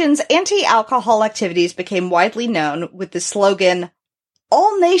 Nation's anti-alcohol activities became widely known, with the slogan,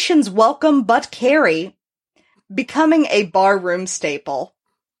 "All nations welcome but Carrie," becoming a barroom staple.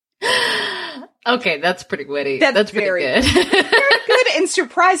 Okay, that's pretty witty. That's pretty very good. very good and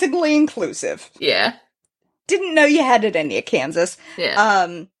surprisingly inclusive. Yeah. Didn't know you had it in you, Kansas. Yeah.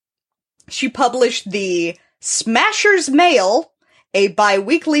 She published the Smasher's Mail, a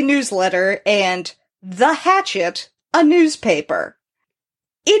bi-weekly newsletter, and The Hatchet, a newspaper.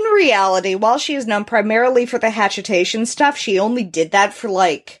 In reality, while she is known primarily for the hatchetation stuff, she only did that for,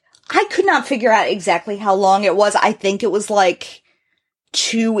 I could not figure out exactly how long it was. I think it was,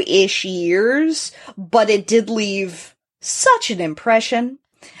 2-ish years, but it did leave such an impression.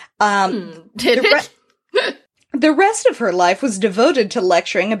 Did it? The rest of her life was devoted to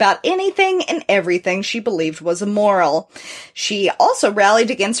lecturing about anything and everything she believed was immoral. She also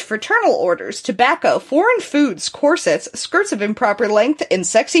rallied against fraternal orders, tobacco, foreign foods, corsets, skirts of improper length, and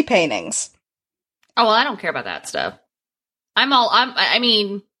sexy paintings. Oh, well, I don't care about that stuff. I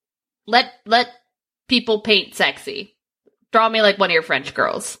mean, let people paint sexy. Draw me like one of your French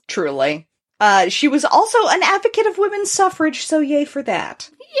girls. Truly. She was also an advocate of women's suffrage, so yay for that.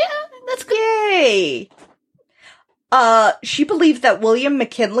 Yeah, that's good. Yay! She believed that William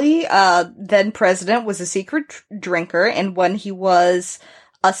McKinley, then president, was a secret drinker, and when he was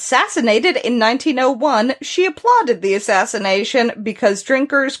assassinated in 1901, she applauded the assassination because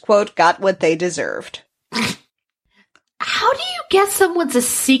drinkers, quote, got what they deserved. How do you guess someone's a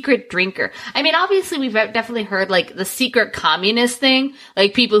secret drinker? I mean, obviously we've definitely heard, the secret communist thing.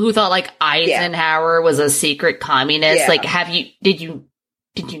 People who thought, Eisenhower was a secret communist. Yeah.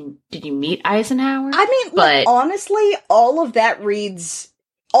 Did you meet Eisenhower? I mean, honestly, all of that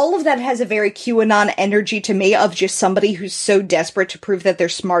has a very QAnon energy to me of just somebody who's so desperate to prove that they're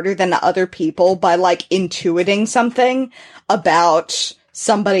smarter than other people by, intuiting something about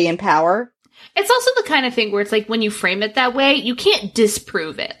somebody in power. It's also the kind of thing where it's when you frame it that way, you can't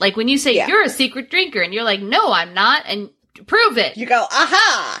disprove it. When you say, you're a secret drinker, and you're like, no, I'm not, and prove it. You go,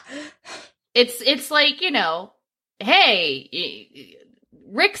 aha! It's hey,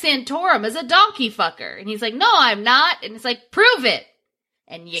 Rick Santorum is a donkey fucker. And he's like, no, I'm not. And it's like, prove it.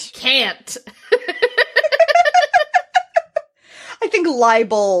 And you can't. I think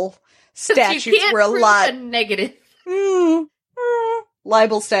libel statutes were a lot negative.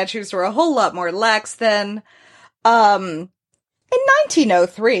 Libel statutes were a whole lot more lax then. In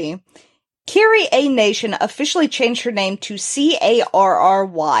 1903, Carrie A. Nation officially changed her name to Carry,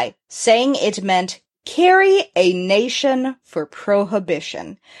 saying it meant Carry a Nation for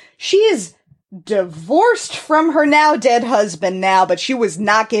Prohibition. She is divorced from her now dead husband now, but she was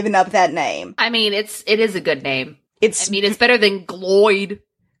not giving up that name. I mean, it is a good name. It's better than Gloyd.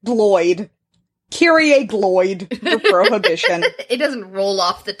 Gloyd. Carry a Gloyd for Prohibition. It doesn't roll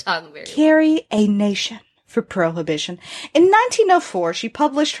off the tongue very well. Carry a Nation for Prohibition. In 1904, she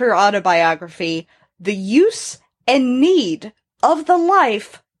published her autobiography, The Use and Need of the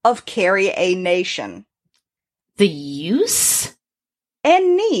Life of Carrie A. Nation. The use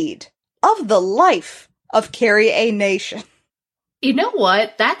and need of the life of Carrie A. Nation. You know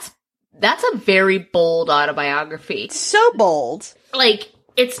what? That's a very bold autobiography. So bold.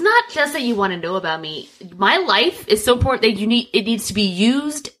 It's not just that you want to know about me. My life is so important that it needs to be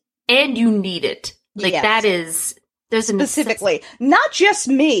used and you need it. Yes. That is, there's a specifically, not just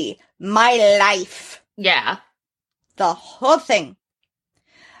me, my life. Yeah. The whole thing.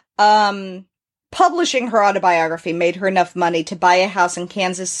 Publishing her autobiography made her enough money to buy a house in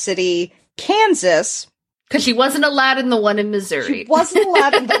Kansas City, Kansas. Because she wasn't allowed in the one in Missouri. She wasn't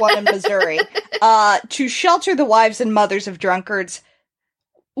allowed in the one in Missouri. To shelter the wives and mothers of drunkards,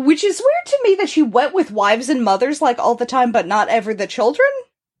 Which is weird to me that she went with wives and mothers, like, all the time, but not ever the children?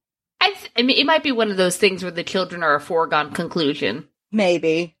 I mean, it might be one of those things where the children are a foregone conclusion.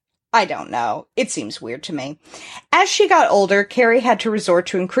 Maybe. I don't know. It seems weird to me. As she got older, Carrie had to resort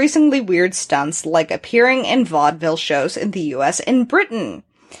to increasingly weird stunts, like appearing in vaudeville shows in the US and Britain.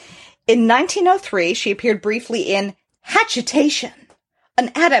 In 1903, she appeared briefly in Hatchetation,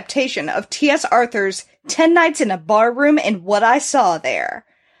 an adaptation of T.S. Arthur's 10 Nights in a Barroom and What I Saw There.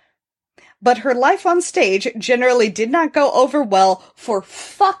 But her life on stage generally did not go over well for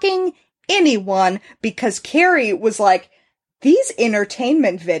fucking anyone, because Carrie was like, these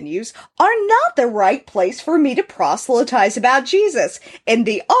entertainment venues are not the right place for me to proselytize about Jesus. And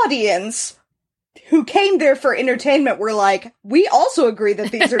the audience who came there for entertainment were like, we also agree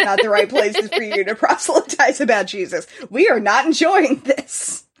that these are not the right places for you to proselytize about Jesus. We are not enjoying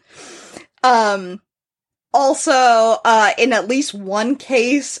this. Also, in at least one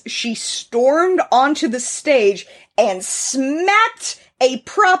case, she stormed onto the stage and smacked a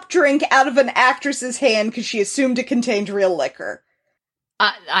prop drink out of an actress's hand because she assumed it contained real liquor.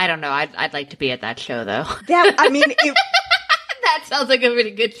 I don't know. I'd like to be at that show, though. That sounds like a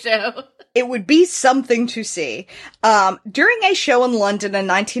really good show. It would be something to see. During a show in London in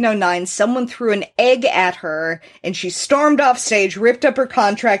 1909, someone threw an egg at her, and she stormed off stage, ripped up her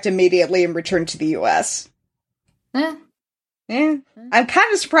contract immediately, and returned to the U.S. I'm kind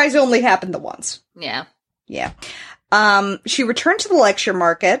of surprised it only happened the once. Yeah. Yeah. She returned to the lecture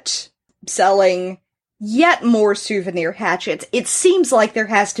market, selling yet more souvenir hatchets. It seems like there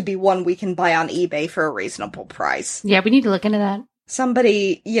has to be one we can buy on eBay for a reasonable price. Yeah, we need to look into that.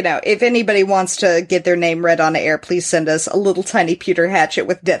 Somebody, if anybody wants to get their name read on air, please send us a little tiny pewter hatchet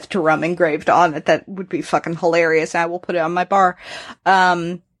with Death to Rum engraved on it. That would be fucking hilarious. I will put it on my bar.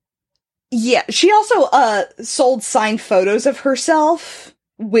 Yeah, she also, sold signed photos of herself,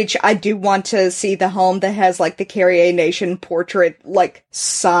 which I do want to see the home that has, like, the Carrie A. Nation portrait, like,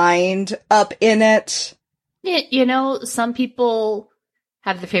 signed up in it. Yeah, some people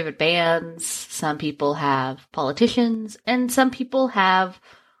have their favorite bands, some people have politicians, and some people have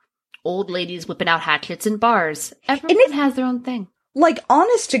old ladies whipping out hatchets in bars. Everyone has their own thing. Like,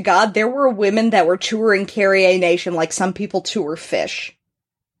 honest to God, there were women that were touring Carrie A. Nation like some people tour Fish.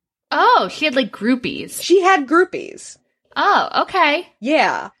 Oh, she had, like, groupies. She had groupies. Oh, okay.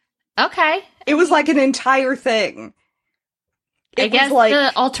 Yeah. Okay. It was like an entire thing. I guess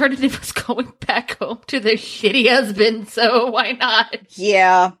the alternative was going back home to their shitty husband, so why not?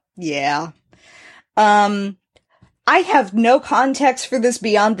 Yeah. I have no context for this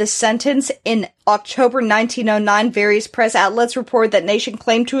beyond this sentence. In October 1909, various press outlets reported that Nation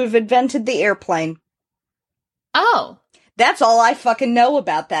claimed to have invented the airplane. Oh. That's all I fucking know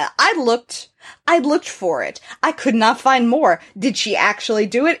about that. I looked for it. I could not find more. Did she actually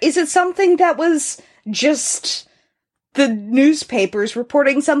do it? Is it something that was just the newspapers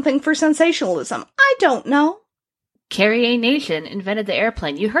reporting something for sensationalism? I don't know. Carrie A. Nation invented the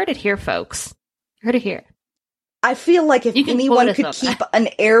airplane. You heard it here, folks. You heard it here. I feel like if anyone could keep an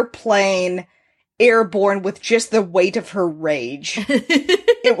airplane airborne with just the weight of her rage,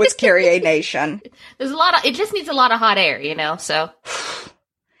 it was Carrie A. Nation. It just needs a lot of hot air, so.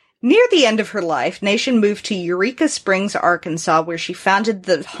 Near the end of her life, Nation moved to Eureka Springs, Arkansas, where she founded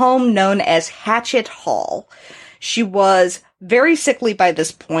the home known as Hatchet Hall. She was very sickly by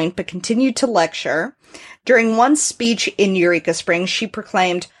this point, but continued to lecture. During one speech in Eureka Springs, she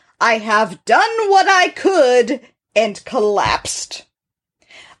proclaimed, "I have done what I could," and collapsed.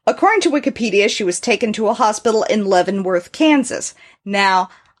 According to Wikipedia, she was taken to a hospital in Leavenworth, Kansas. Now,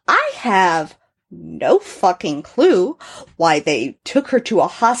 I have no fucking clue why they took her to a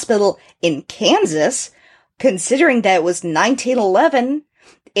hospital in Kansas, considering that it was 1911,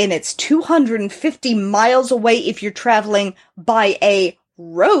 and it's 250 miles away if you're traveling by a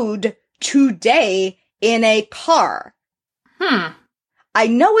road today in a car. I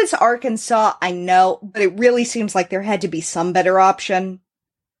know it's Arkansas, I know, but it really seems like there had to be some better option.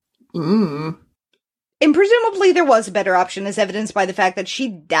 And presumably there was a better option, as evidenced by the fact that she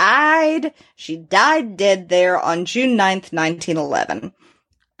died dead there on June 9th, 1911.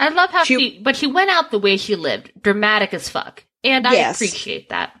 I love how she went out the way she lived. Dramatic as fuck. And I appreciate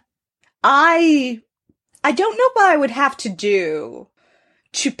that. I don't know what I would have to do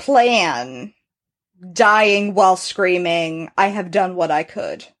to plan dying while screaming, "I have done what I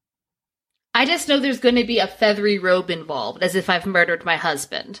could." I just know there's going to be a feathery robe involved, as if I've murdered my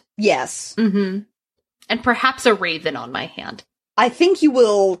husband. Yes. Mm-hmm. And perhaps a raven on my hand. I think you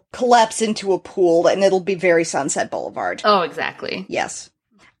will collapse into a pool, and it'll be very Sunset Boulevard. Oh, exactly. Yes.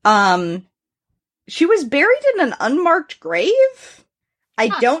 She was buried in an unmarked grave?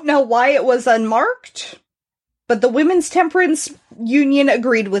 I don't know why it was unmarked, but the Women's Temperance Union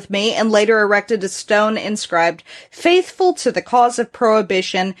agreed with me and later erected a stone inscribed, "Faithful to the cause of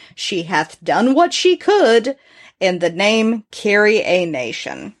prohibition, she hath done what she could," and the name Carrie A.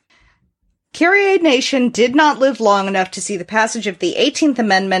 Nation. Carrie A. Nation did not live long enough to see the passage of the 18th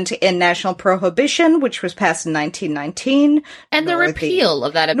Amendment in national prohibition, which was passed in 1919. And the repeal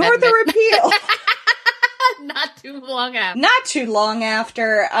of that amendment. Nor the repeal. Not too long after. Not too long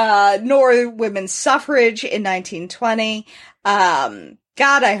after, nor women's suffrage in 1920. God,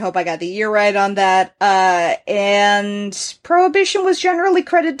 I hope I got the year right on that. And prohibition was generally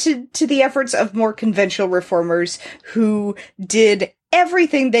credited to the efforts of more conventional reformers who did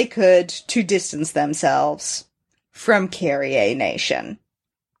everything they could to distance themselves from Carrie A. Nation.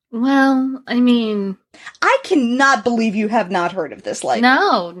 Well, I mean... I cannot believe you have not heard of this lady.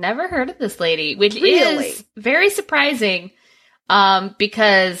 No, never heard of this lady, which is very surprising,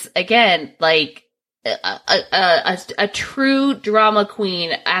 because, again, like, a true drama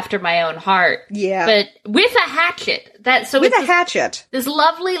queen after my own heart. Yeah. But with a hatchet. With a hatchet. This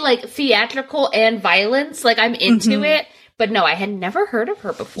lovely, like, theatrical and violence, like, I'm into it, but no, I had never heard of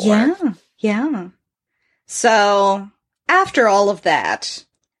her before. Yeah. So, after all of that...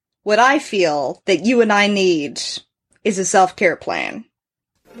 what I feel that you and I need is a self-care plan.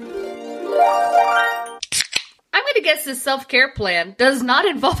 I'm going to guess this self-care plan does not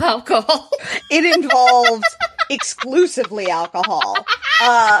involve alcohol. It involves exclusively alcohol.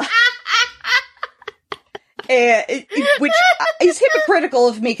 Which is hypocritical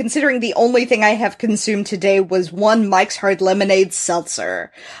of me, considering the only thing I have consumed today was one Mike's Hard Lemonade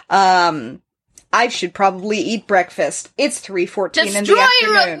seltzer. I should probably eat breakfast. It's 3:14 in the afternoon.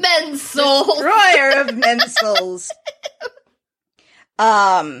 Destroyer of men's souls! Destroyer of men's souls!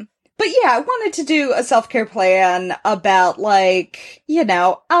 But yeah, I wanted to do a self-care plan about, like, you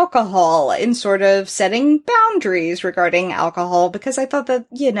know, alcohol and sort of setting boundaries regarding alcohol, because I thought that,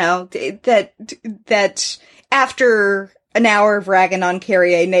 you know, that after an hour of ragging on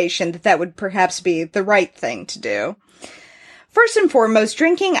Carrie A. Nation, that would perhaps be the right thing to do. First and foremost,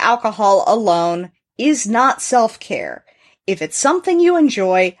 drinking alcohol alone is not self-care. If it's something you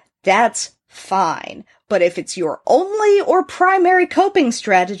enjoy, that's fine. But if it's your only or primary coping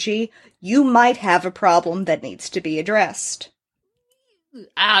strategy, you might have a problem that needs to be addressed.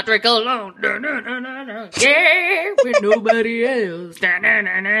 I'll drink alone. Yeah, with nobody else.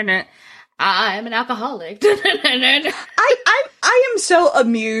 I'm an alcoholic. I am so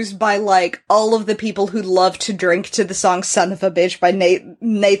amused by, like, all of the people who love to drink to the song Son of a Bitch by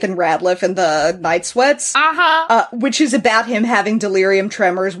Nathan Radcliffe and the Night Sweats. Which is about him having delirium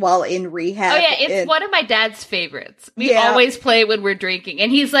tremors while in rehab. Oh yeah, it's one of my dad's favorites. We always play it when we're drinking.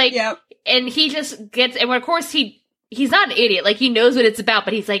 And he's like, and he just gets, and of course he's not an idiot, like he knows what it's about,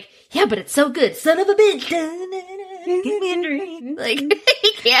 but he's like, yeah, but it's so good. Son of a bitch. Give me a drink. Like,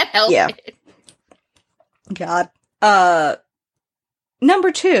 he can't help it. God.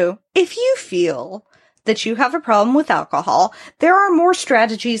 Number 2, if you feel that you have a problem with alcohol, there are more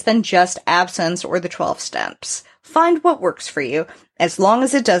strategies than just absence or the 12 steps. Find what works for you, as long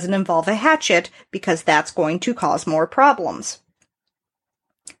as it doesn't involve a hatchet, because that's going to cause more problems.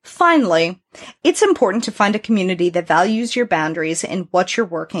 Finally, it's important to find a community that values your boundaries and what you're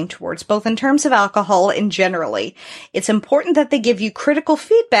working towards, both in terms of alcohol and generally. It's important that they give you critical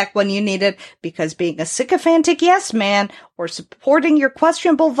feedback when you need it, because being a sycophantic yes man or supporting your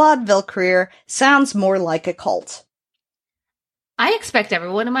questionable vaudeville career sounds more like a cult. I expect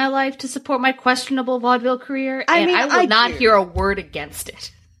everyone in my life to support my questionable vaudeville career, and I will not hear a word against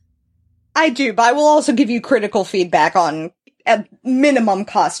it. I do, but I will also give you critical feedback on, at minimum,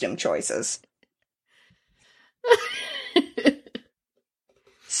 costume choices.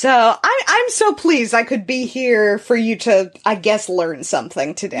 So, I'm so pleased I could be here for you to, I guess, learn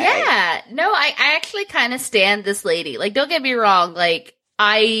something today. Yeah, no, I actually kind of stand this lady. Like, don't get me wrong, like,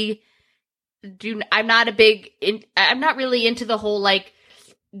 I'm not really into the whole, like,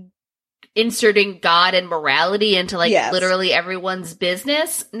 inserting God and morality into, like, literally everyone's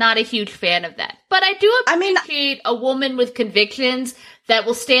business. Not a huge fan of that. But I do appreciate a woman with convictions that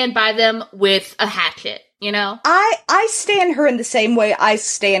will stand by them with a hatchet, you know? I stand her in the same way I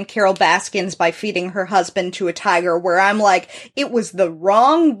stand Carol Baskins by feeding her husband to a tiger, where I'm like, it was the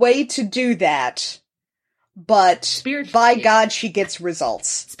wrong way to do that. But by God, she gets results.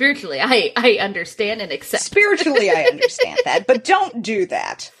 Spiritually, I understand and accept. Spiritually, I understand that, but don't do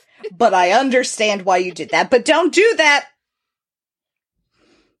that. But I understand why you did that, but don't do that!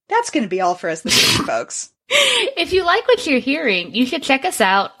 That's gonna be all for us this week, folks. If you like what you're hearing, you should check us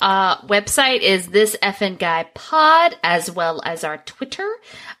out. Website is This Effin' Guy Pod, as well as our Twitter.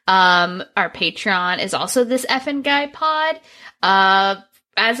 Our Patreon is also This Effin' Guy Pod.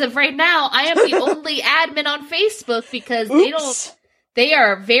 As of right now, I am the only admin on Facebook because they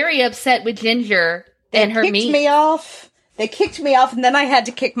are very upset with Ginger and her memes. They kicked me off, and then I had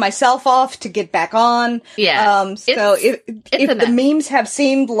to kick myself off to get back on. Yeah. So if the memes have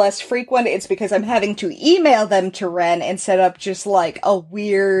seemed less frequent, it's because I'm having to email them to Ren and set up just like a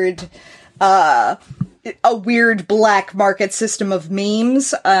weird black market system of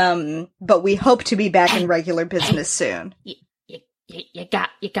memes. But we hope to be back in regular business soon. You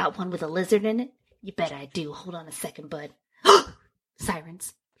got one with a lizard in it? You bet I do. Hold on a second, bud.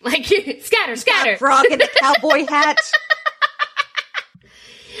 Sirens. Like, scatter. Frog in a cowboy hat.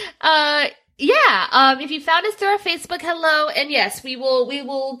 If you found us through our Facebook, hello, and yes, we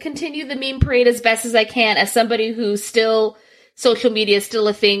will continue the meme parade as best as I can as somebody who's still, social media is still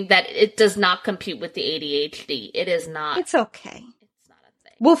a thing that it does not compute with the ADHD. It is not. It's okay. It's not a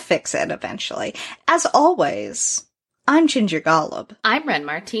thing. We'll fix it eventually. As always, I'm Ginger Golub. I'm Ren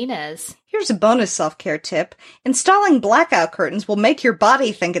Martinez. Here's a bonus self-care tip. Installing blackout curtains will make your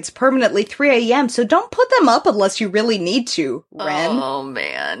body think it's permanently 3 a.m., so don't put them up unless you really need to, Ren. Oh,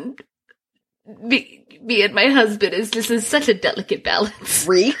 man. Me and my husband is such a delicate balance.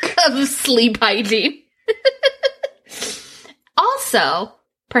 Freak. Of sleep hygiene. Also,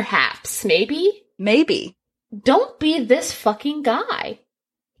 perhaps, maybe, don't be this fucking guy.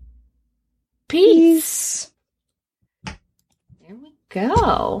 Peace. There we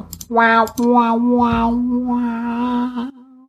go. Wow.